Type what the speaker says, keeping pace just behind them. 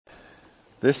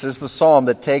This is the psalm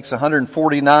that takes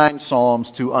 149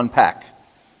 psalms to unpack.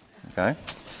 Okay?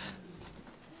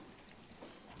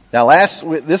 Now,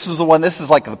 this is the one. This is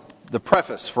like the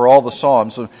preface for all the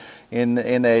psalms.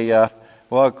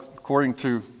 According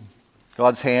to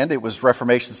God's hand, it was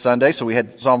Reformation Sunday, so we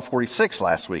had Psalm 46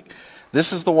 last week.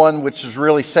 This is the one which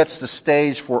really sets the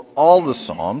stage for all the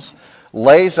psalms,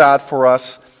 lays out for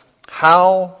us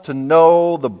how to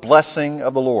know the blessing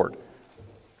of the Lord.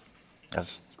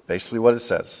 That's basically what it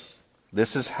says.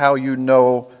 This is how you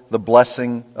know the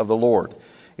blessing of the Lord.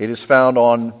 It is found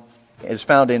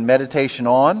in meditation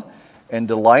on and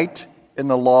delight in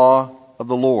the law of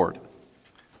the Lord.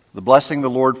 The blessing of the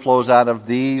Lord flows out of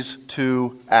these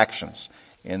two actions,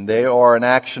 and they are an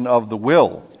action of the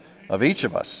will of each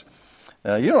of us.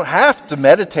 You don't have to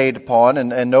meditate upon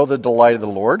and know the delight of the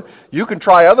Lord. You can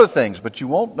try other things, but you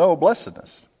won't know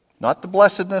blessedness. Not the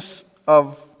blessedness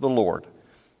of the Lord.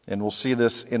 And we'll see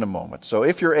this in a moment. So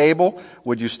if you're able,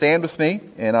 would you stand with me,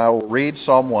 and I will read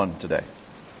Psalm 1 today.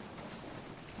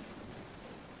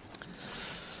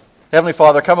 Heavenly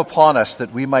Father, come upon us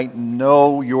that we might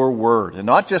know your word, and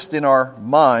not just in our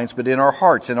minds, but in our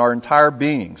hearts, in our entire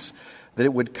beings, that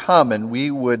it would come and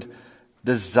we would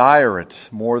desire it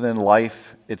more than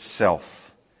life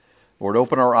itself. Lord,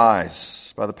 open our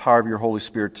eyes by the power of your Holy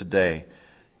Spirit today,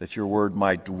 that your word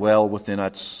might dwell within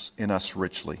us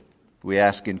richly. We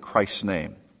ask in Christ's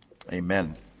name.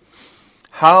 Amen.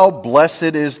 How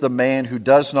blessed is the man who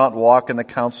does not walk in the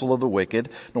counsel of the wicked,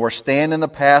 nor stand in the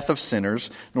path of sinners,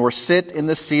 nor sit in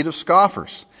the seat of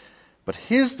scoffers. But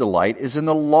his delight is in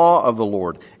the law of the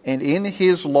Lord, and in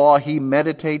his law he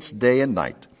meditates day and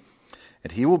night.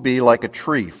 And he will be like a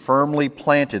tree firmly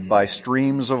planted by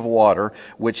streams of water,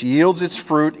 which yields its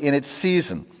fruit in its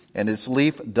season, and its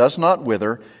leaf does not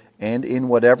wither, and in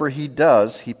whatever he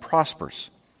does, he prospers.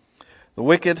 The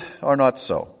wicked are not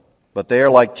so, but they are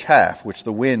like chaff which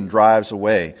the wind drives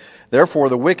away. Therefore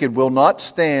the wicked will not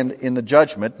stand in the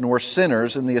judgment, nor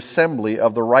sinners in the assembly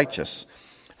of the righteous.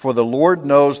 For the Lord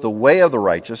knows the way of the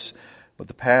righteous, but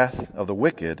the path of the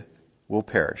wicked will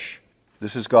perish.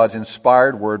 This is God's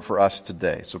inspired word for us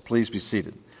today. So please be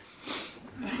seated.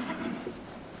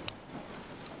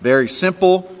 Very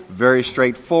simple, very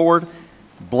straightforward.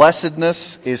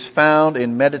 Blessedness is found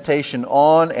in meditation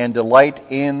on and delight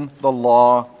in the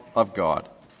law of God.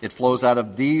 It flows out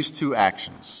of these two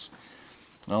actions.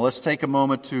 Now let's take a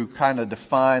moment to kind of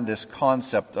define this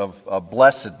concept of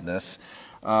blessedness.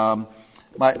 My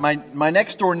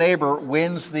next door neighbor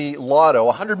wins the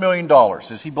lotto, $100 million.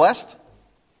 Is he blessed?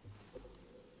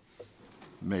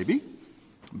 Maybe.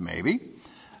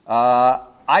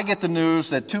 I get the news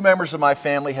that two members of my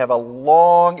family have a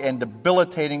long and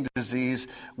debilitating disease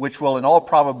which will in all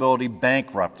probability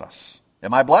bankrupt us.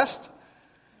 Am I blessed?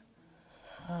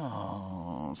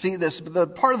 Oh. See, the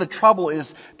part of the trouble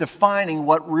is defining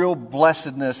what real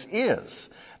blessedness is.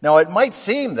 Now, it might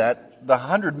seem that the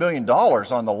 $100 million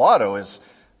on the lotto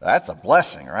that's a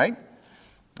blessing, right?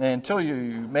 Until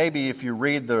if you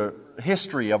read the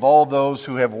history of all those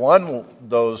who have won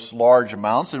those large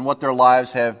amounts and what their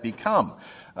lives have become.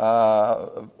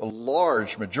 A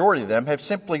large majority of them have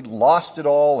simply lost it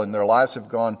all and their lives have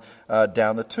gone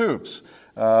down the tubes.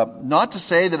 Not to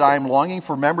say that I'm longing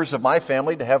for members of my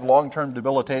family to have long-term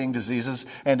debilitating diseases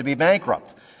and to be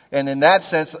bankrupt. And in that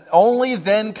sense, only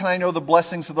then can I know the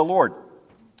blessings of the Lord.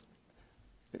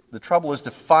 The trouble is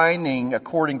defining,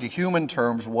 according to human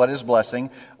terms, what is blessing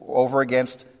over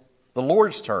against the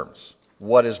Lord's terms,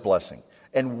 what is blessing.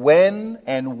 And when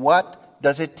and what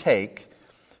does it take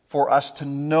for us to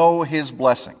know his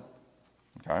blessing?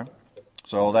 Okay?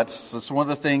 So that's one of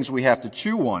the things we have to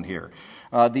chew on here.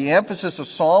 The emphasis of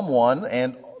Psalm 1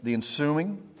 and the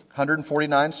ensuing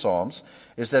 149 Psalms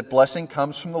is that blessing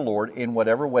comes from the Lord in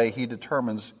whatever way he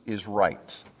determines is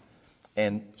right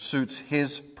and suits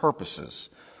his purposes.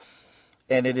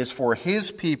 And it is for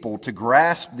his people to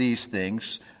grasp these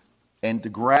things and to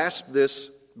grasp this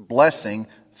blessing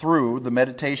through the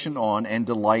meditation on and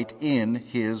delight in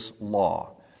his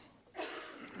law.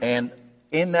 And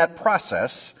in that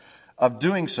process of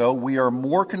doing so, we are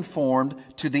more conformed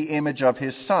to the image of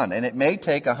his Son. And it may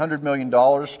take $100 million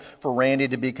for Randy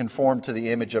to be conformed to the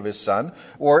image of his Son,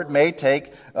 or it may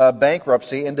take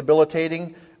bankruptcy and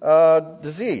debilitating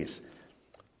disease.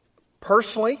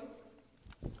 Personally,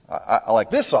 I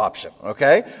like this option,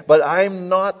 okay? But I'm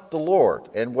not the Lord.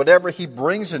 And whatever he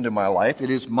brings into my life, it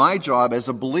is my job as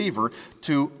a believer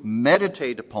to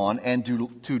meditate upon and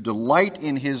to delight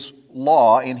in his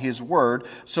law, in his word,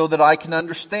 so that I can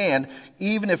understand,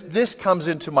 even if this comes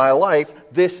into my life,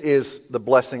 this is the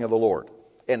blessing of the Lord.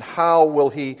 And how will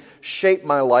he shape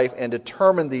my life and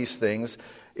determine these things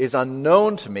is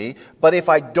unknown to me, but if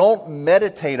I don't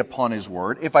meditate upon his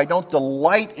word, if I don't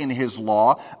delight in his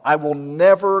law, I will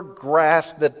never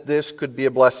grasp that this could be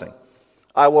a blessing.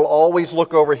 I will always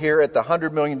look over here at the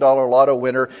 $100 million lotto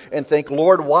winner and think,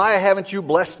 Lord, why haven't you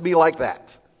blessed me like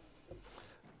that?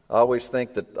 I always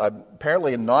think that I'm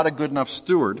apparently not a good enough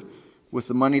steward with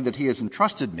the money that he has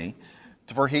entrusted me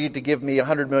for he to give me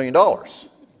 $100 million.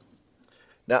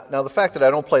 Now, the fact that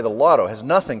I don't play the lotto has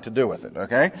nothing to do with it,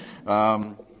 okay?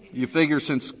 You figure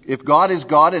since if God is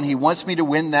God and he wants me to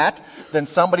win that, then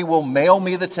somebody will mail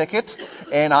me the ticket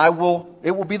and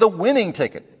it will be the winning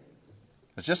ticket.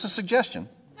 It's just a suggestion.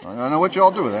 I don't know what you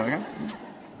all do with that, okay?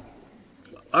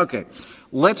 Okay,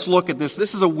 let's look at this.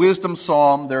 This is a wisdom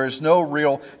psalm. There is no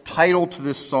real title to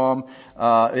this psalm.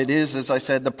 It is, as I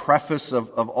said, the preface of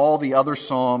all the other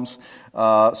psalms.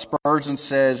 Spurgeon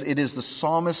says, it is the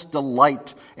psalmist's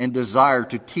delight and desire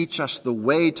to teach us the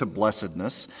way to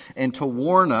blessedness and to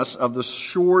warn us of the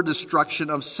sure destruction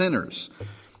of sinners.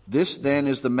 This, then,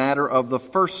 is the matter of the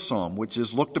first psalm, which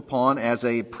is looked upon as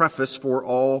a preface for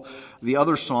all the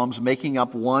other psalms, making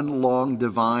up one long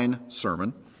divine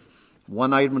sermon.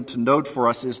 One item to note for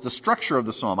us is the structure of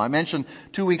the psalm. I mentioned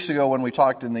 2 weeks ago when we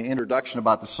talked in the introduction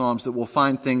about the psalms that we'll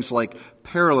find things like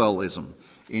parallelism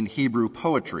in Hebrew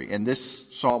poetry. And this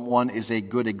Psalm 1 is a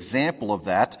good example of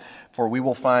that, for we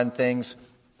will find things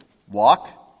walk,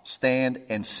 stand,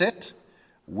 and sit,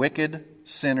 wicked,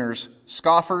 sinners,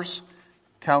 scoffers,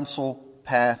 counsel,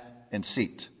 path, and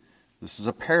seat. This is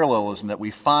a parallelism that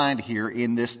we find here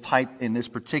in this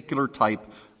particular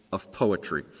type of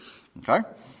poetry. Okay?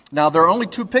 Now, there are only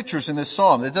two pictures in this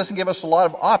psalm. It doesn't give us a lot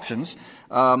of options,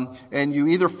 and you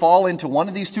either fall into one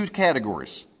of these two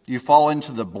categories. You fall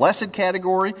into the blessed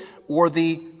category or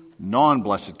the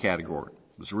non-blessed category.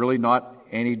 There's really not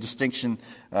any distinction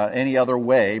any other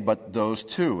way but those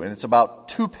two, and it's about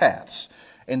two paths.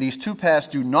 And these two paths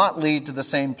do not lead to the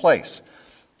same place.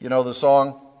 You know the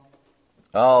song,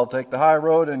 I'll take the high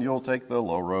road and you'll take the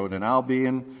low road, and I'll be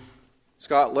in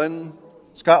Scotland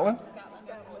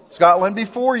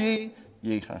before ye.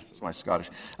 That's my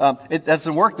Scottish. It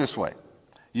doesn't work this way.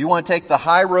 You want to take the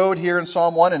high road here in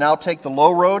Psalm 1 and I'll take the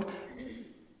low road?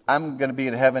 I'm going to be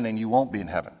in heaven and you won't be in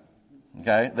heaven.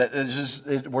 Okay?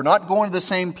 We're not going to the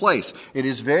same place. It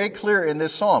is very clear in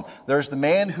this psalm. There's the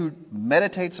man who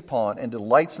meditates upon and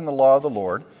delights in the law of the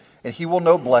Lord, and he will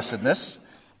know blessedness.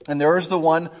 And there is the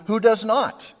one who does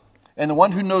not. And the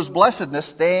one who knows blessedness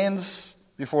stands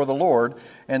before the Lord,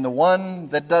 and the one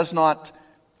that does not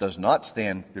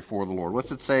stand before the Lord.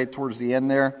 What's it say towards the end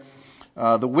there?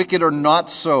 The wicked are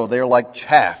not so. They are like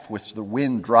chaff which the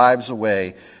wind drives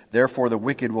away. Therefore the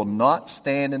wicked will not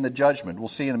stand in the judgment. We'll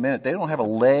see in a minute. They don't have a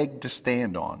leg to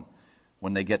stand on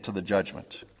when they get to the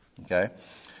judgment. Okay?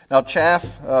 Now chaff,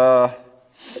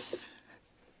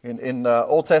 in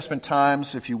Old Testament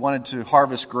times, if you wanted to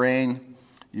harvest grain,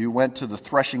 you went to the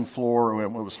threshing floor when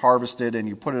it was harvested, and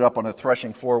you put it up on a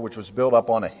threshing floor which was built up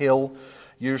on a hill,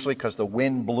 usually because the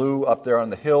wind blew up there on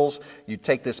the hills. You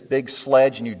take this big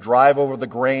sledge and you drive over the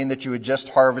grain that you had just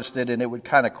harvested, and it would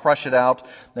kind of crush it out.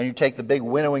 Then you take the big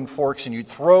winnowing forks and you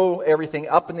throw everything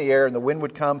up in the air, and the wind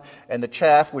would come, and the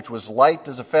chaff, which was light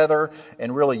as a feather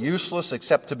and really useless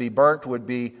except to be burnt, would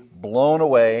be blown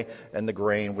away, and the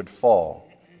grain would fall.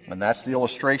 And that's the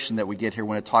illustration that we get here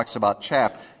when it talks about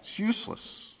chaff. It's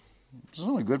useless. It's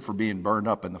only good for being burned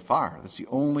up in the fire. That's the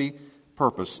only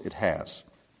purpose it has.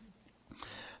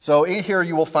 So in here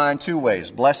you will find two ways,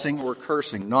 blessing or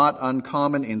cursing, not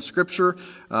uncommon in Scripture,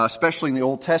 especially in the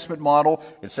Old Testament model.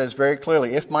 It says very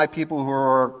clearly, if my people who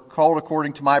are called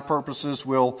according to my purposes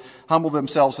will humble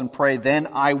themselves and pray, then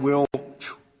I will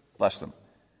bless them.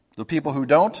 The people who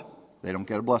don't, they don't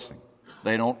get a blessing.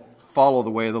 They don't follow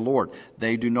the way of the Lord.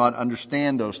 They do not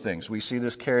understand those things. We see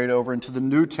this carried over into the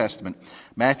New Testament.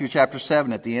 Matthew chapter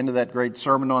 7, at the end of that great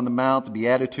Sermon on the Mount, the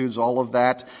Beatitudes, all of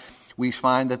that, we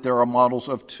find that there are models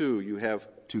of two. You have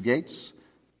two gates,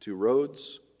 two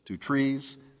roads, two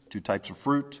trees, two types of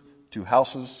fruit, two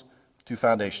houses, two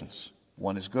foundations.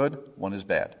 One is good, one is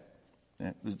bad.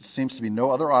 There seems to be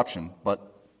no other option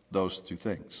but those two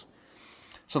things.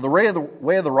 So the way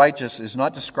of the righteous is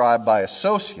not described by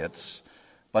associates,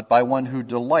 but by one who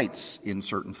delights in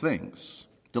certain things.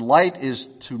 Delight is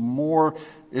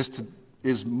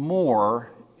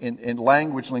more in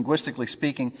language, linguistically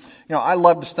speaking. You know, I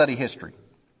love to study history.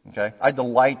 Okay, I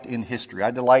delight in history.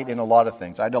 I delight in a lot of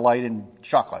things. I delight in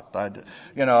chocolate.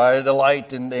 I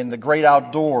delight in the great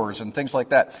outdoors and things like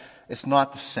that. It's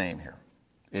not the same here.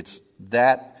 It's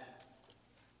that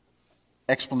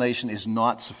explanation is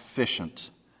not sufficient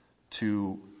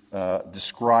to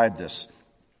describe this.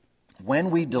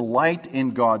 when we delight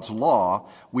in God's law,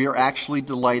 we are actually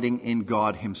delighting in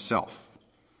God himself.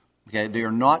 Okay, they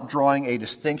are not drawing a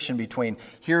distinction between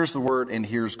here's the word and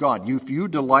here's God. If you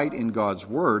delight in God's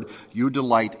word, you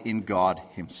delight in God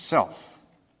himself.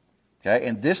 Okay,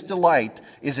 and this delight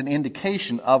is an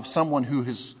indication of someone who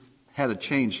has had a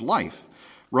changed life.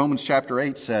 Romans chapter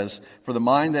 8 says, "For the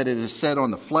mind that it is set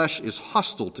on the flesh is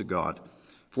hostile to God,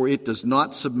 for it does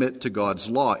not submit to God's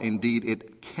law. Indeed,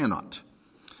 it cannot."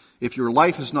 If your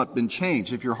life has not been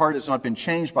changed, if your heart has not been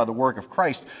changed by the work of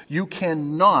Christ, you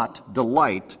cannot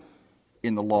delight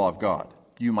in the law of God.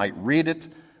 You might read it,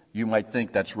 you might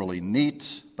think that's really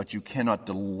neat, but you cannot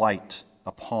delight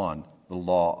upon the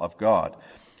law of God.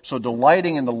 So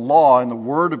delighting in the law and the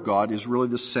word of God is really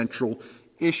the central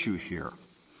issue here.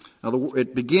 Now,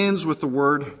 it begins with the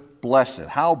word blessed.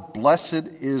 How blessed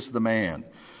is the man?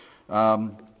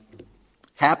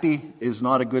 Happy is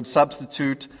not a good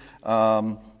substitute.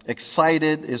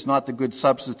 Excited is not the good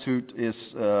substitute.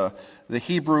 The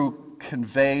Hebrew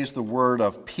conveys the word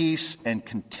of peace and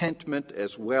contentment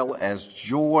as well as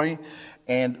joy.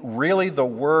 And really the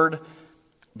word,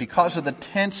 because of the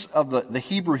tense of the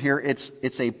Hebrew here,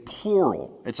 it's a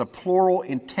plural. It's a plural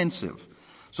intensive.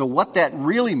 So what that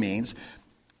really means,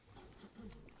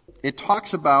 it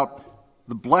talks about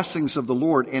the blessings of the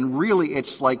Lord, and really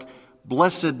it's like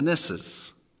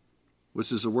blessednesses,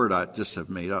 which is a word I just have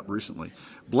made up recently.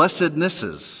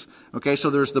 Blessednesses. Okay, so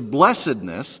there's the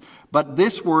blessedness, but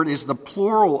this word is the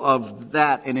plural of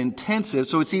that, an intensive,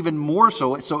 so it's even more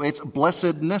so. So it's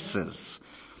blessednesses.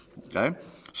 Okay?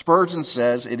 Spurgeon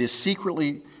says it is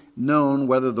secretly known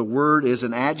whether the word is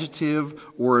an adjective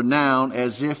or a noun,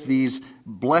 as if the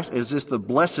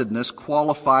blessedness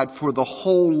qualified for the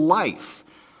whole life.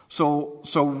 So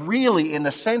really, in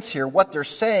the sense here, what they're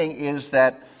saying is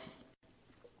that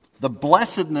the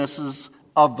blessednesses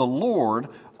of the Lord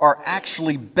are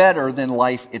actually better than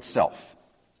life itself.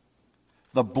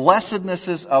 The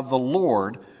blessednesses of the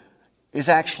Lord is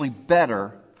actually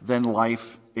better than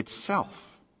life itself.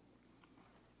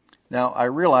 Now, I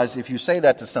realize if you say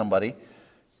that to somebody,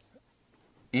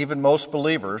 even most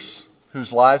believers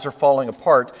whose lives are falling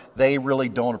apart, they really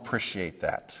don't appreciate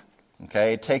that.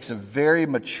 Okay? It takes a very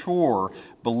mature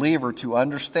believer to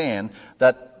understand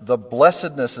that the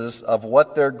blessednesses of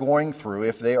what they're going through,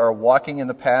 if they are walking in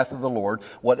the path of the Lord,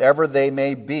 whatever they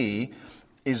may be,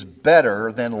 is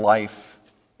better than life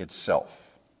itself.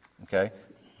 Okay?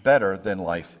 Better than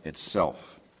life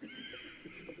itself.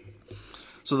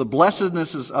 So the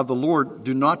blessednesses of the Lord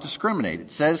do not discriminate.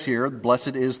 It says here,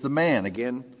 blessed is the man.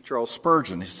 Again, Charles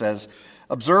Spurgeon, he says,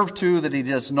 observe too that he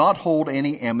does not hold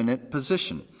any eminent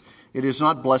position. It is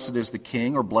not blessed is the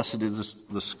king, or blessed is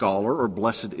the scholar, or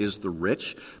blessed is the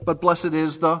rich, but blessed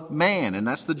is the man, and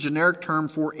that's the generic term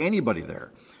for anybody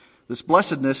there. This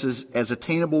blessedness is as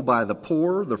attainable by the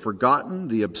poor, the forgotten,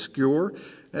 the obscure,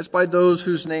 as by those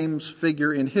whose names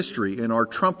figure in history and are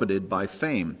trumpeted by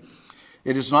fame.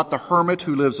 It is not the hermit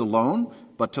who lives alone,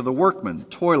 but to the workman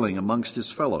toiling amongst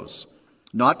his fellows.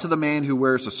 Not to the man who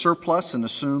wears a surplice and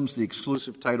assumes the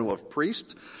exclusive title of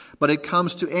priest, but it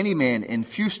comes to any man in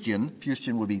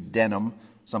fustian would be denim,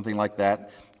 something like that,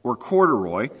 or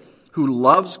corduroy, who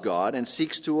loves God and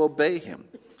seeks to obey him.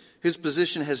 His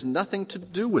position has nothing to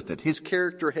do with it. His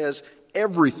character has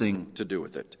everything to do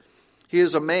with it. He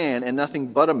is a man and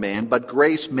nothing but a man, but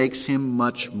grace makes him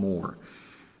much more.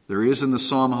 There is in the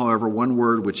psalm, however, one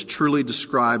word which truly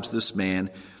describes this man,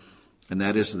 and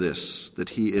that is this, that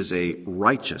he is a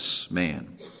righteous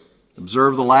man.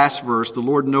 Observe the last verse, the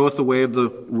Lord knoweth the way of the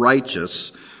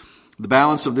righteous. The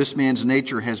balance of this man's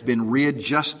nature has been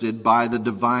readjusted by the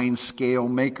divine scale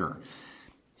maker.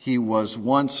 He was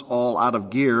once all out of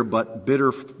gear, but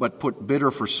put bitter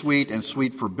for sweet and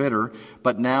sweet for bitter.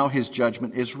 But now his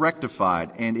judgment is rectified,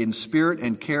 and in spirit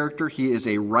and character he is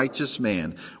a righteous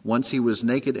man. Once he was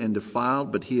naked and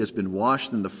defiled, but he has been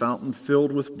washed in the fountain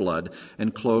filled with blood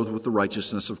and clothed with the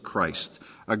righteousness of Christ,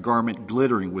 a garment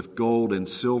glittering with gold and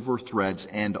silver threads,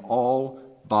 and all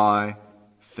by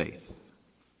faith.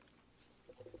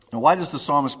 Now, why does the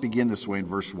psalmist begin this way in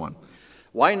verse 1?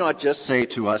 Why not just say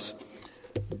to us,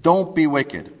 don't be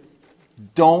wicked,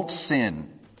 don't sin,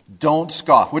 don't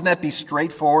scoff? Wouldn't that be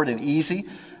straightforward and easy?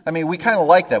 I mean, we kind of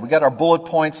like that. We got our bullet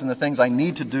points and the things I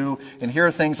need to do, and here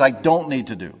are things I don't need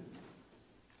to do.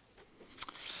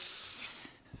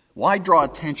 Why draw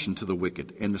attention to the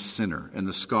wicked and the sinner and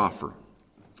the scoffer?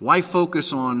 Why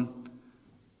focus on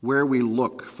where we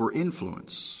look for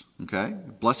influence? Okay?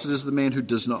 Blessed is the man who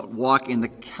does not walk in the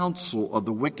counsel of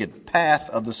the wicked, path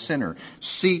of the sinner,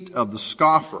 seat of the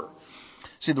scoffer.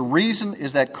 See, the reason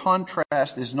is that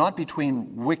contrast is not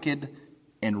between wicked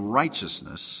and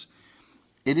righteousness.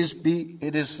 It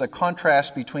is a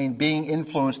contrast between being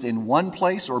influenced in one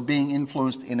place or being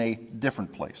influenced in a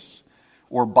different place,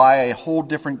 or by a whole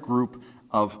different group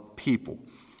of people.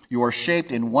 You are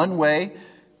shaped in one way,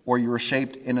 or you are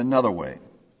shaped in another way.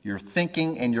 Your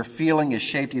thinking and your feeling is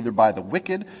shaped either by the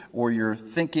wicked, or your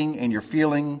thinking and your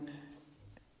feeling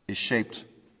is shaped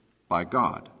by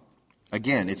God.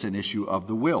 Again, it's an issue of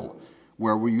the will.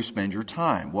 Where will you spend your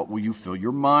time? What will you fill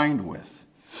your mind with?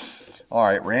 All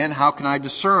right, Rand, how can I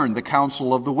discern the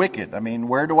counsel of the wicked? I mean,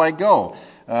 where do I go?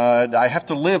 I have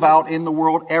to live out in the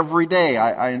world every day.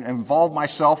 I involve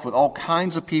myself with all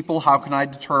kinds of people. How can I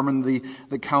determine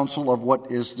the counsel of what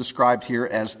is described here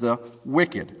as the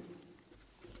wicked?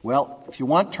 Well, if you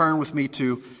want, turn with me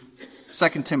to 2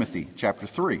 Timothy chapter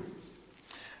 3.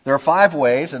 There are 5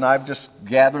 ways, and I've just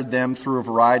gathered them through a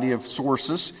variety of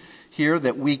sources here,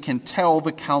 that we can tell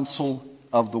the counsel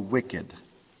of the wicked.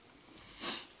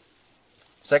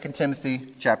 2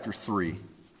 Timothy chapter 3.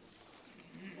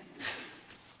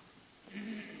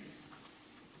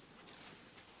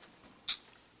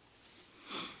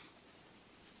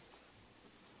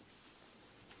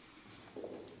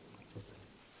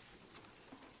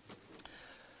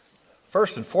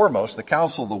 First and foremost, the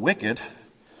counsel of the wicked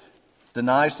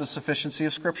denies the sufficiency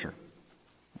of Scripture.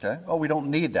 Okay? Oh, we don't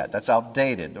need that. That's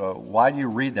outdated. Why do you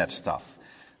read that stuff?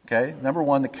 Okay? Number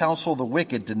one, the counsel of the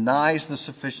wicked denies the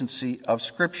sufficiency of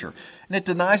Scripture. And it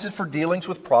denies it for dealings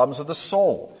with problems of the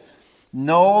soul.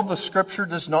 No, the Scripture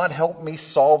does not help me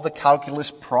solve the calculus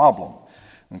problem.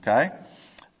 Okay?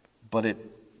 But it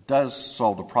does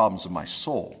solve the problems of my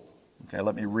soul. Okay,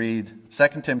 let me read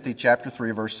 2 Timothy chapter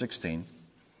 3, verse 16.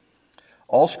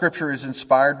 All Scripture is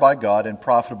inspired by God and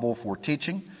profitable for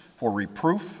teaching, for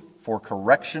reproof, for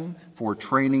correction, for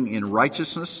training in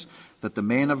righteousness, that the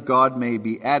man of God may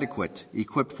be adequate,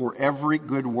 equipped for every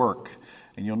good work.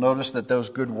 And you'll notice that those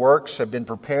good works have been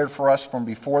prepared for us from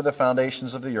before the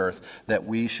foundations of the earth, that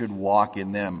we should walk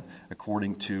in them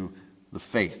according to the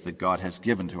faith that God has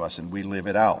given to us, and we live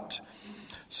it out.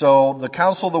 So the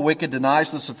counsel of the wicked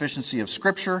denies the sufficiency of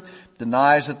Scripture,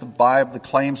 denies that the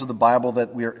claims of the Bible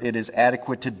that it is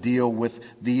adequate to deal with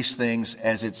these things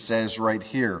as it says right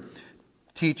here.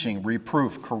 Teaching,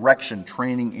 reproof, correction,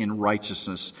 training in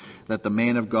righteousness, that the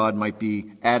man of God might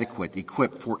be adequate,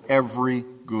 equipped for every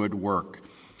good work.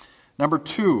 Number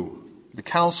 2, the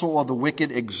counsel of the wicked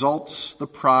exalts the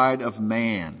pride of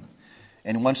man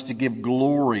and wants to give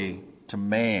glory to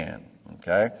man.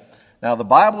 Okay? Now, the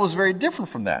Bible is very different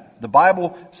from that. The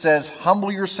Bible says,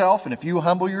 humble yourself, and if you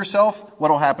humble yourself, what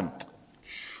will happen?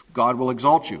 God will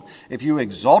exalt you. If you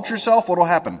exalt yourself, what will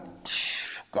happen?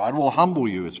 God will humble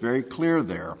you. It's very clear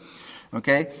there.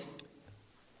 Okay?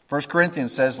 1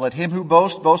 Corinthians says, let him who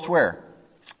boasts, boast where?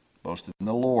 Boast in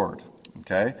the Lord.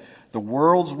 Okay? The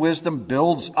world's wisdom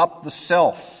builds up the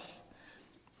self,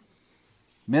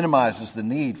 minimizes the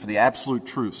need for the absolute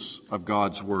truths of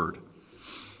God's word.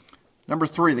 Number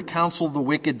 3, the counsel of the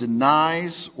wicked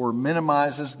denies or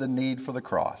minimizes the need for the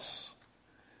cross.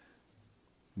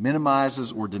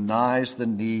 Minimizes or denies the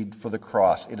need for the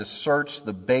cross. It asserts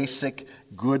the basic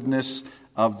goodness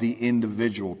of the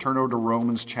individual. Turn over to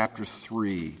Romans chapter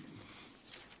 3.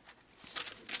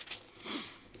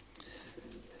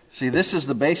 See, this is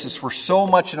the basis for so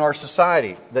much in our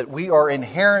society, that we are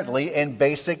inherently and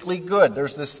basically good.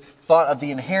 There's this thought of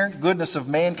the inherent goodness of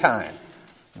mankind.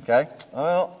 Okay?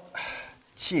 Well,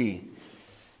 gee.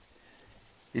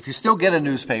 If you still get a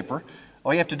newspaper,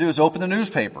 all you have to do is open the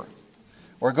newspaper.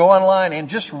 Or go online and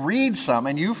just read some,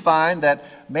 and you find that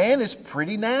man is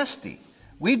pretty nasty.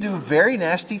 We do very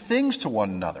nasty things to one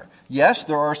another. Yes,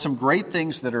 there are some great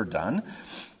things that are done,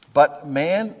 but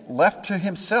man, left to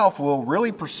himself, will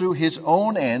really pursue his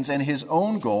own ends and his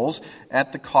own goals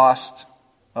at the cost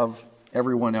of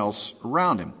everyone else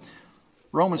around him.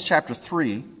 Romans chapter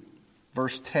 3,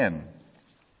 verse 10.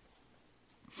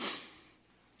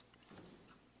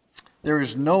 There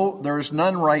is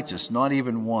none righteous, not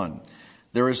even one.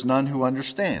 There is none who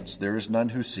understands. There is none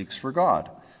who seeks for God.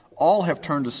 All have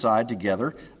turned aside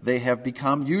together. They have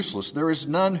become useless. There is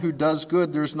none who does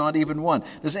good. There is not even one.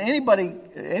 Does anybody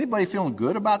feeling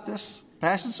good about this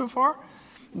passage so far?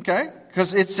 Okay?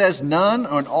 Because it says none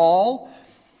and all.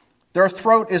 Their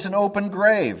throat is an open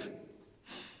grave.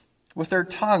 With their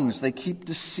tongues they keep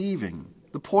deceiving.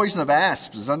 The poison of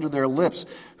asps is under their lips,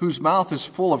 whose mouth is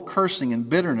full of cursing and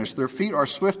bitterness. Their feet are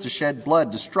swift to shed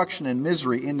blood, destruction and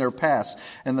misery in their paths,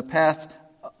 and the path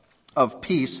of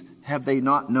peace have they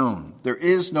not known. There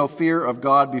is no fear of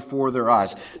God before their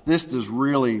eyes. This does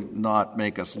really not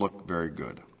make us look very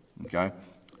good. Okay?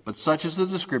 But such is the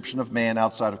description of man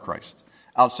outside of Christ,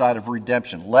 outside of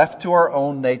redemption. Left to our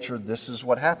own nature, this is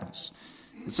what happens.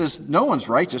 It says no one's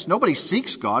righteous. Nobody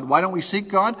seeks God. Why don't we seek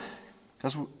God?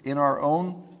 Because in our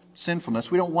own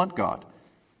sinfulness, we don't want God.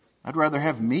 I'd rather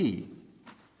have me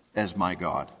as my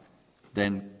God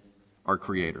than our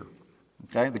Creator.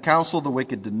 Okay? The counsel of the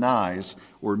wicked denies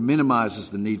or minimizes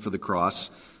the need for the cross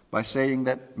by saying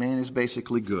that man is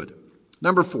basically good.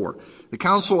 Number 4, the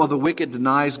counsel of the wicked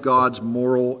denies God's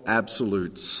moral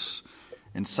absolutes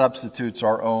and substitutes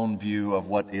our own view of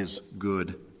what is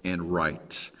good and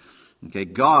right. Okay,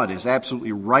 God is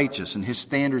absolutely righteous, and his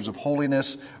standards of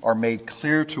holiness are made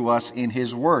clear to us in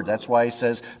his word. That's why he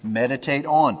says, meditate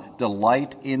on,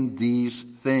 delight in these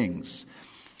things.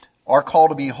 Our call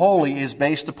to be holy is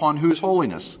based upon whose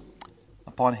holiness?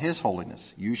 Upon his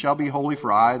holiness. You shall be holy,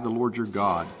 for I, the Lord your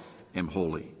God, am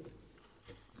holy.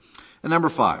 And number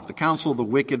 5, the counsel of the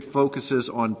wicked focuses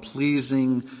on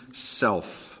pleasing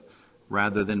self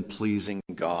rather than pleasing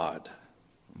God.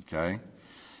 Okay?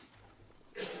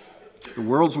 The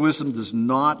world's wisdom does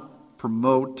not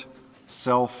promote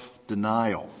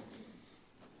self-denial,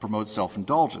 promotes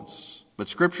self-indulgence. But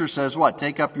Scripture says what?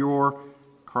 Take up your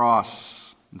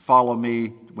cross and follow me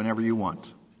whenever you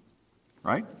want.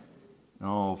 Right?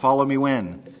 No, follow me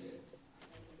when?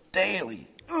 Daily.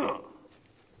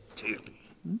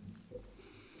 Daily.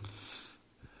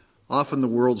 Often the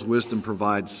world's wisdom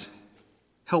provides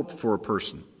help for a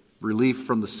person, relief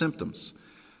from the symptoms.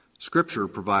 Scripture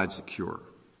provides the cure.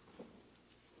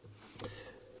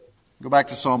 Go back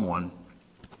to Psalm 1.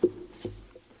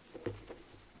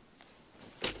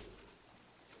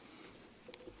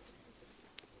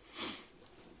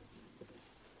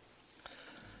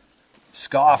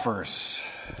 Scoffers.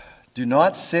 Do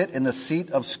not sit in the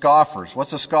seat of scoffers.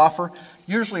 What's a scoffer?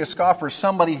 Usually a scoffer is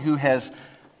somebody who has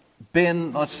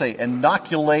been, let's say,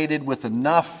 inoculated with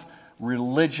enough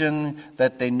religion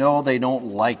that they know they don't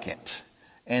like it.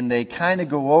 And they kind of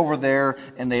go over there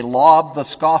and they lob the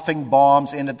scoffing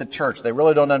bombs into the church. They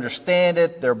really don't understand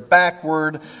it. They're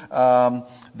backward.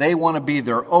 They want to be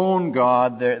their own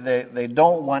God. They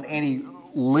don't want any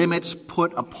limits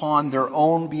put upon their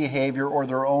own behavior or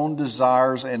their own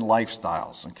desires and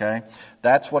lifestyles. Okay?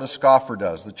 That's what a scoffer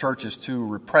does. The church is too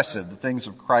repressive. The things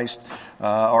of Christ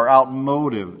are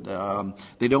outmoded.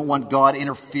 They don't want God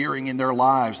interfering in their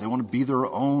lives. They want to be their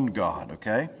own God.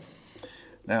 Okay?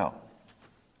 Now,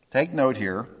 take note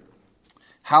here.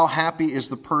 How happy is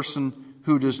the person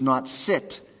who does not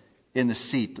sit in the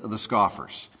seat of the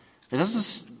scoffers? It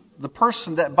doesn't. The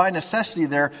person that by necessity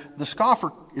there, the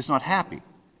scoffer is not happy.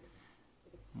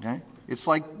 Okay? It's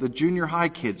like the junior high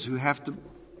kids who have to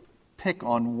pick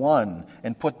on one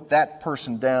and put that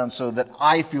person down so that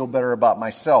I feel better about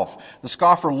myself. The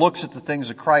scoffer looks at the things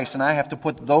of Christ and I have to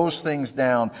put those things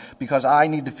down because I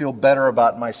need to feel better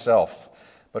about myself.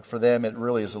 But for them, it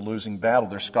really is a losing battle.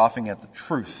 They're scoffing at the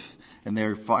truth, and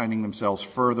they're finding themselves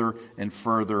further and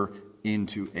further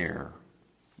into error.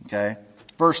 Okay?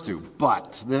 Verse 2,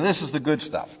 but. Then this is the good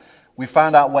stuff. We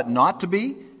found out what not to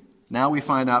be. Now we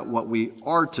find out what we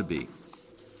are to be.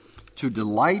 To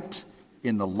delight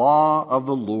in the law of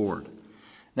the Lord.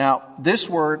 Now, this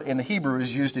word in the Hebrew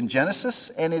is used in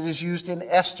Genesis, and it is used in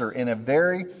Esther in a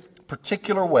very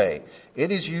particular way.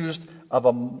 It is used of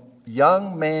a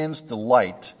young man's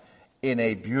delight in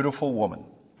a beautiful woman.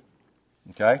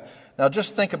 Okay? Now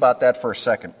just think about that for a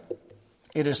second.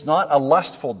 It is not a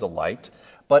lustful delight,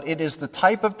 but it is the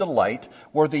type of delight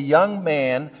where the young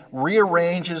man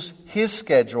rearranges his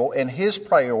schedule and his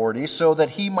priorities so that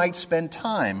he might spend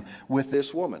time with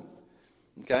this woman.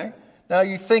 Okay? Now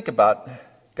you think about,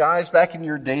 guys, back in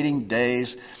your dating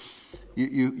days,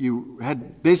 you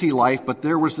had busy life, but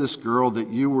there was this girl that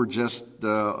you were just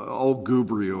all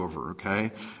goobery over,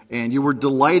 okay? And you were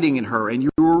delighting in her, and you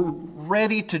were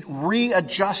ready to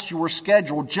readjust your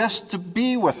schedule just to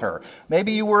be with her.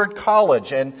 Maybe you were at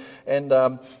college, and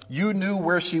you knew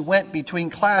where she went between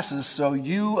classes, so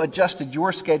you adjusted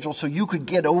your schedule so you could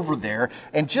get over there,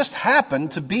 and just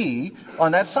happened to be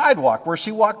on that sidewalk where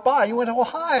she walked by. You went, oh,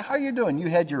 hi, how you doing? You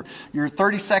had your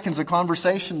 30 seconds of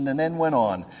conversation and then went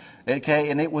on. Okay,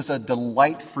 and it was a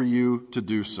delight for you to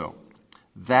do so.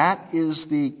 That is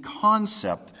the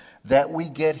concept that we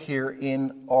get here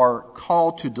in our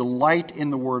call to delight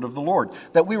in the word of the Lord.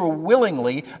 That we will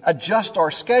willingly adjust our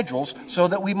schedules so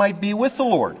that we might be with the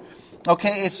Lord.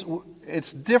 Okay,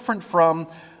 it's different from,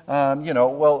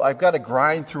 I've got to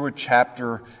grind through a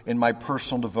chapter in my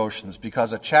personal devotions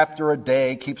because a chapter a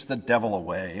day keeps the devil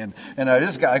away. And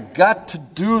I've got to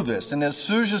do this. And it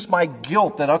assuages my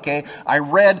guilt that, okay, I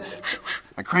read,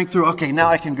 I cranked through, okay, now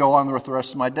I can go on with the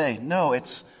rest of my day. No,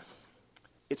 it's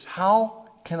how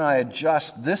can I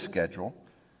adjust this schedule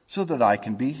so that I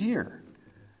can be here?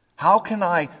 How can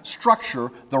I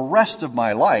structure the rest of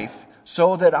my life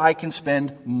so that I can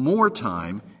spend more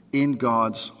time in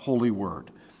God's holy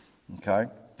word? Okay?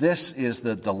 This is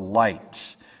the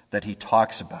delight that he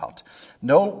talks about.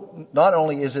 No, not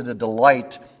only is it a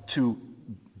delight to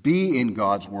be in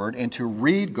God's word and to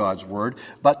read God's word,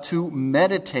 but to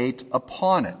meditate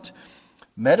upon it.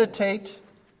 Meditate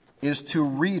is to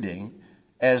reading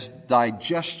as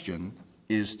digestion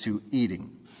is to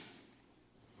eating.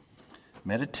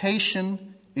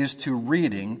 Meditation is to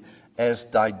reading as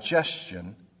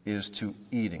digestion is to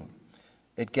eating.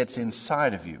 It gets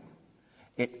inside of you.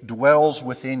 It dwells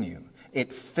within you.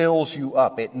 It fills you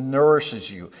up. It nourishes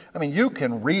you. I mean, you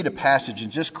can read a passage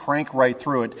and just crank right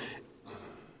through it,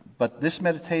 but this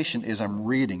meditation is I'm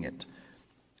reading it.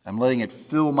 I'm letting it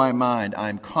fill my mind.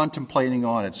 I'm contemplating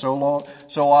on it. So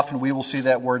often we will see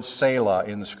that word Selah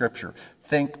in the Scripture.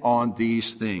 Think on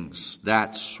these things.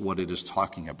 That's what it is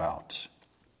talking about.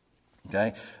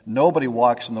 Okay? Nobody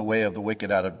walks in the way of the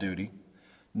wicked out of duty.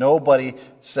 Nobody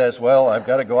says, well, I've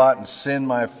got to go out and sin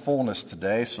my fullness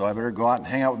today, so I better go out and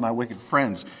hang out with my wicked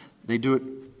friends. They do it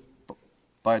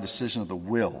by a decision of the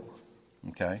will.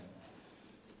 Okay?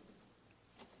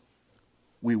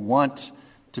 We want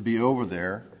to be over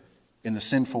there in the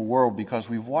sinful world because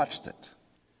we've watched it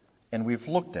and we've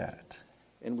looked at it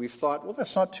and we've thought, well,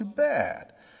 that's not too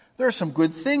bad. There are some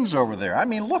good things over there. I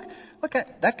mean, look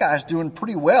at that guy's doing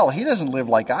pretty well. He doesn't live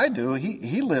like I do.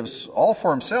 He lives all for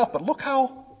himself, but look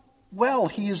how well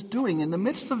he is doing in the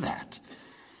midst of that.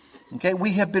 Okay,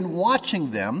 we have been watching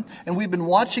them, and we've been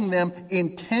watching them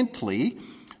intently.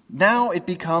 Now it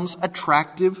becomes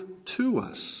attractive to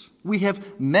us. We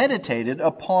have meditated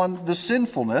upon the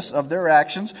sinfulness of their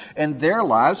actions and their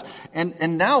lives,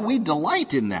 and now we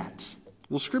delight in that.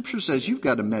 Well, Scripture says you've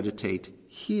got to meditate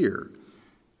here,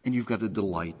 and you've got to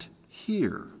delight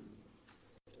here.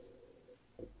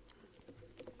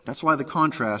 That's why the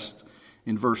contrast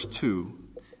in verse 2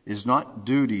 is not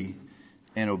duty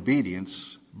and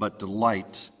obedience, but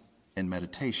delight and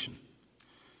meditation.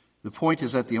 The point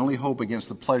is that the only hope against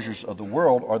the pleasures of the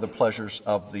world are the pleasures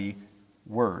of the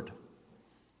Word.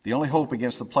 The only hope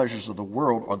against the pleasures of the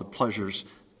world are the pleasures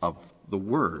of the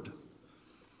Word.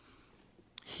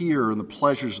 Here, the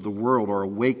pleasures of the world are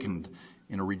awakened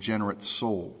in a regenerate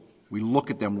soul. We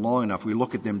look at them long enough. We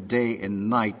look at them day and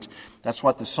night. That's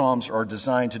what the Psalms are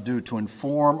designed to do, to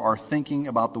inform our thinking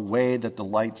about the way that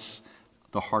delights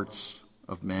the hearts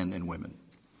of men and women.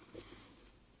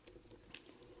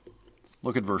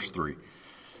 Look at verse 3.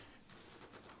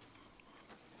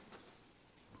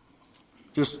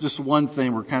 Just one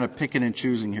thing we're kind of picking and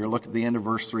choosing here. Look at the end of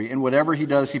verse 3. And whatever he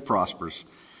does, he prospers.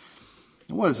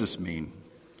 And what does this mean?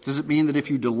 Does it mean that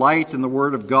if you delight in the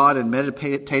Word of God and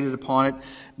meditate upon it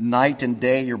night and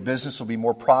day, your business will be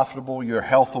more profitable, your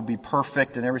health will be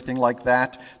perfect and everything like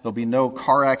that? There'll be no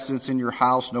car accidents in your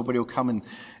house. Nobody will come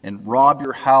and rob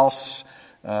your house.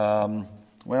 Well,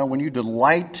 when you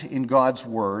delight in God's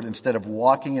Word, instead of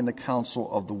walking in the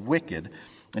counsel of the wicked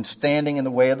and standing in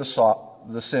the way of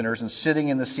the sinners and sitting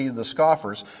in the seat of the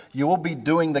scoffers, you will be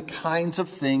doing the kinds of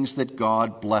things that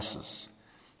God blesses.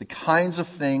 The kinds of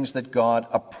things that God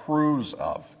approves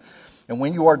of. And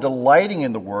when you are delighting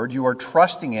in the Word, you are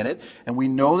trusting in it, and we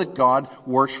know that God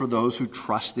works for those who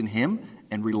trust in Him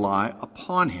and rely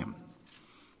upon Him.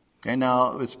 And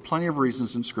now, there's plenty of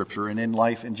reasons in Scripture and in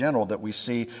life in general that we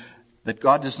see that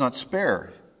God does not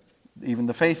spare even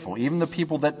the faithful, even the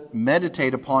people that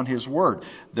meditate upon His Word.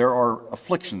 There are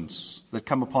afflictions that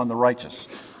come upon the righteous.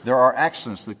 There are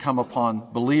accidents that come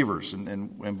upon believers,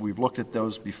 and we've looked at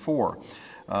those before.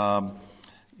 But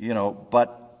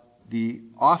the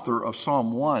author of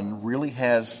Psalm 1 really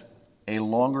has a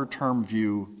longer-term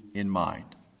view in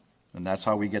mind. And that's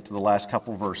how we get to the last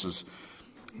couple verses.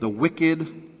 The wicked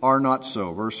are not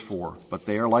so, verse 4, but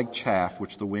they are like chaff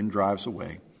which the wind drives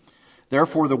away.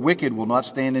 Therefore the wicked will not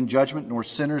stand in judgment, nor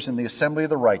sinners in the assembly of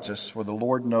the righteous, for the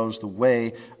Lord knows the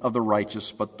way of the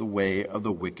righteous, but the way of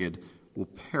the wicked will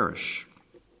perish.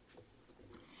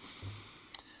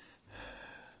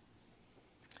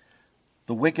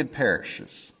 The wicked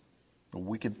perishes. The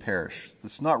wicked perish.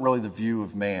 That's not really the view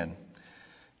of man.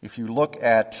 If you look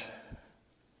at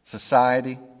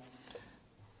society,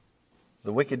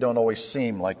 the wicked don't always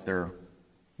seem like they're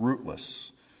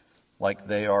rootless, like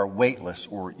they are weightless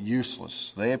or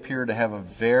useless. They appear to have a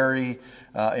very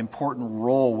important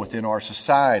role within our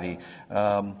society.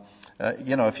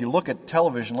 If you look at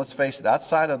television, let's face it,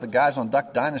 outside of the guys on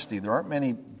Duck Dynasty, there aren't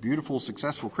many beautiful,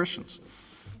 successful Christians.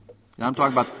 And I'm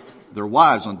talking about their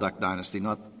wives on Duck Dynasty,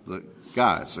 not the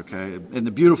guys, okay, in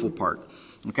the beautiful part,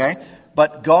 okay?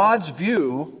 But God's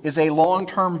view is a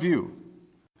long-term view.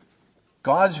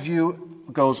 God's view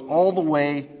goes all the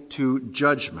way to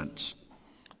judgment.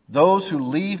 Those who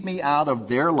leave me out of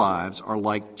their lives are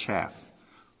like chaff.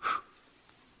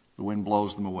 The wind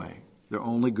blows them away. They're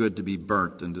only good to be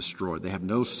burnt and destroyed. They have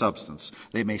no substance.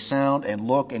 They may sound and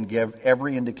look and give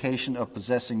every indication of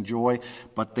possessing joy,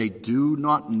 but they do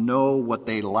not know what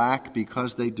they lack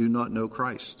because they do not know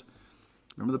Christ.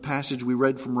 Remember the passage we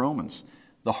read from Romans?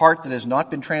 The heart that has not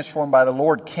been transformed by the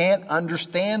Lord can't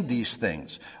understand these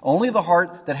things. Only the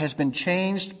heart that has been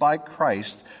changed by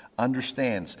Christ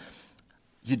understands.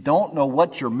 You don't know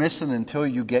what you're missing until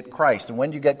you get Christ. And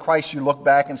when you get Christ, you look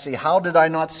back and see, how did I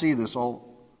not see this all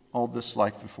this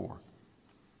life before?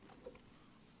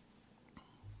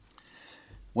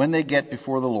 When they get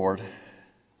before the Lord,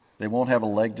 they won't have a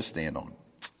leg to stand on.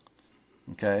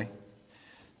 Okay?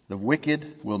 The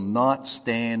wicked will not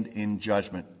stand in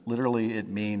judgment. Literally, it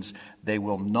means they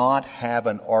will not have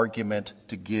an argument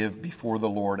to give before the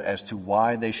Lord as to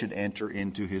why they should enter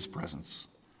into his presence.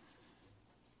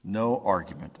 No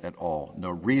argument at all. No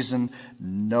reason,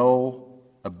 no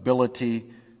ability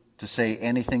to say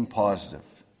anything positive,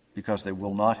 because they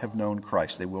will not have known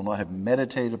Christ. They will not have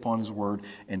meditated upon his word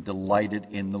and delighted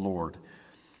in the Lord.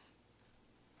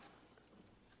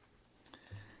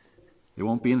 They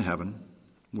won't be in heaven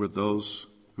with those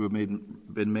who have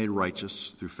been made righteous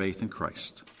through faith in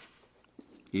Christ.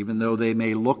 Even though they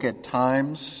may look at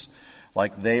times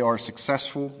like they are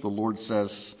successful, the Lord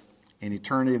says in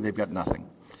eternity they've got nothing.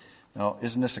 Now,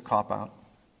 isn't this a cop-out?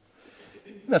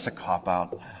 Isn't this a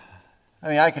cop-out? I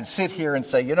mean, I can sit here and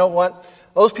say, you know what?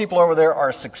 Those people over there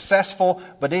are successful,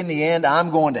 but in the end,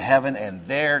 I'm going to heaven and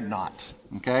they're not.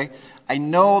 Okay? I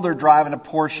know they're driving a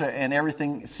Porsche and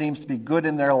everything seems to be good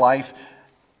in their life,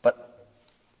 but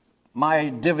my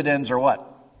dividends are what?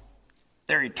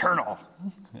 They're eternal.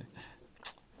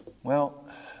 Well,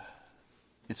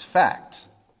 it's fact.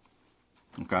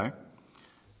 Okay?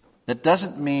 That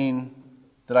doesn't mean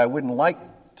that I wouldn't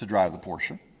like to drive the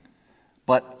Porsche,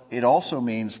 but it also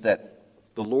means that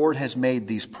the Lord has made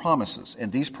these promises,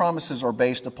 and these promises are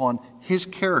based upon his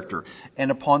character and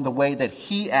upon the way that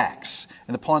he acts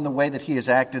and upon the way that he has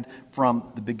acted from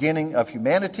the beginning of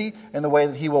humanity and the way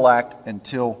that he will act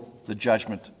until the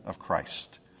judgment of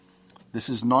Christ. This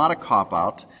is not a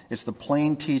cop-out. It's the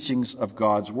plain teachings of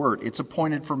God's word. It's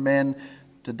appointed for men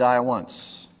to die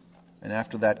once, and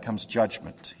after that comes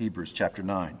judgment, Hebrews chapter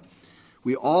 9.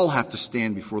 We all have to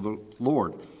stand before the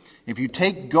Lord. If you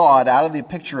take God out of the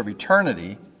picture of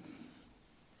eternity,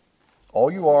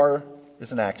 all you are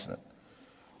is an accident.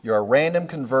 You're a random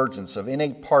convergence of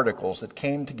innate particles that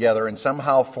came together and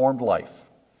somehow formed life.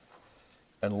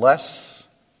 Unless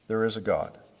there is a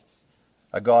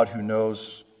God who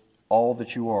knows all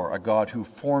that you are, a God who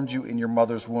formed you in your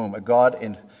mother's womb, a God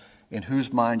in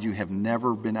whose mind you have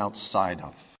never been outside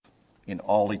of in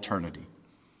all eternity.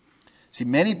 See,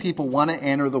 many people want to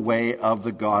enter the way of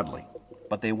the godly,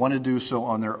 but they want to do so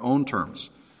on their own terms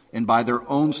and by their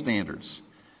own standards.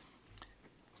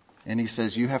 And he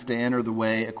says you have to enter the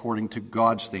way according to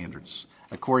God's standards,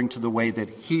 according to the way that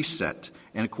he set,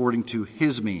 and according to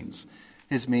his means.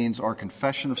 His means are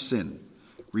confession of sin,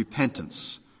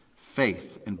 repentance,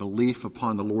 faith, and belief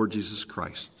upon the Lord Jesus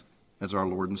Christ as our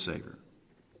Lord and Savior.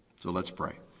 So let's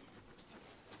pray.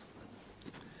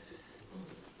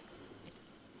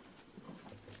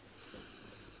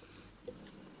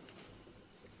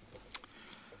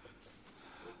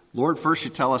 Lord, first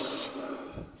you tell us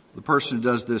the person who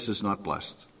does this is not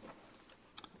blessed,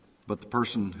 but the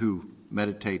person who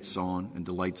meditates on and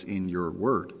delights in your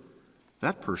word,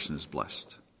 that person is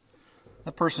blessed.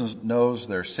 That person knows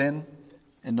their sin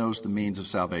and knows the means of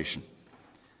salvation.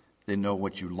 They know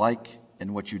what you like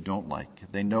and what you don't like.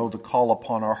 They know the call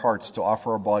upon our hearts to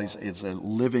offer our bodies as a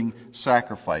living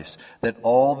sacrifice, that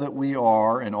all that we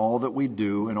are and all that we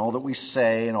do and all that we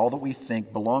say and all that we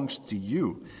think belongs to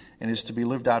you and is to be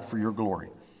lived out for your glory.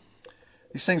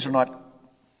 These things are not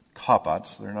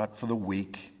cop-outs. They're not for the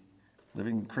weak.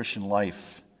 Living Christian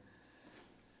life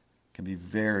can be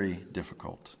very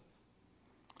difficult.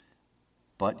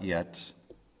 But yet,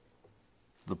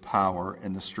 the power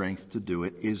and the strength to do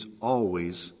it is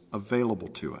always available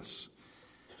to us.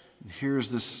 And here's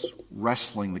this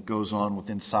wrestling that goes on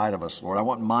within inside of us, Lord. I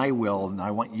want my will and I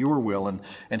want your will,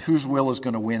 and whose will is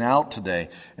going to win out today.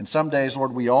 And some days,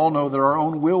 Lord, we all know that our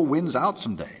own will wins out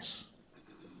some days.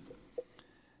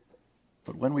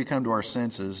 But when we come to our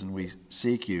senses and we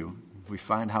seek you, we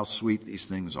find how sweet these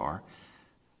things are,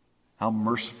 how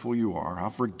merciful you are, how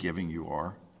forgiving you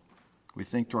are. We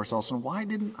think to ourselves, why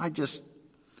didn't I just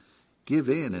give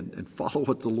in and follow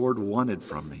what the Lord wanted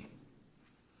from me?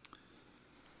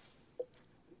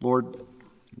 Lord,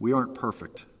 we aren't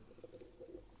perfect.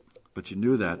 But you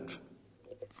knew that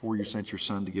before you sent your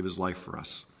Son to give his life for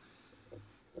us.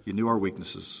 You knew our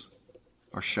weaknesses,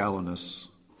 our shallowness,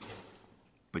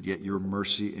 but yet your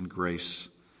mercy and grace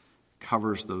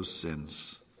covers those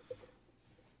sins,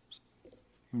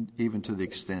 even to the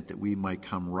extent that we might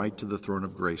come right to the throne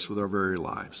of grace with our very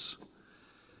lives.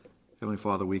 Heavenly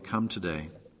Father, we come today.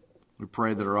 We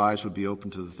pray that our eyes would be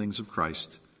open to the things of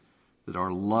Christ, that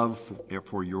our love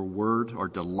for your word, our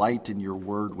delight in your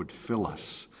word would fill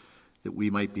us, that we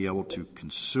might be able to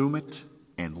consume it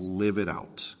and live it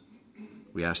out.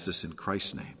 We ask this in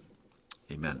Christ's name.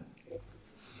 Amen.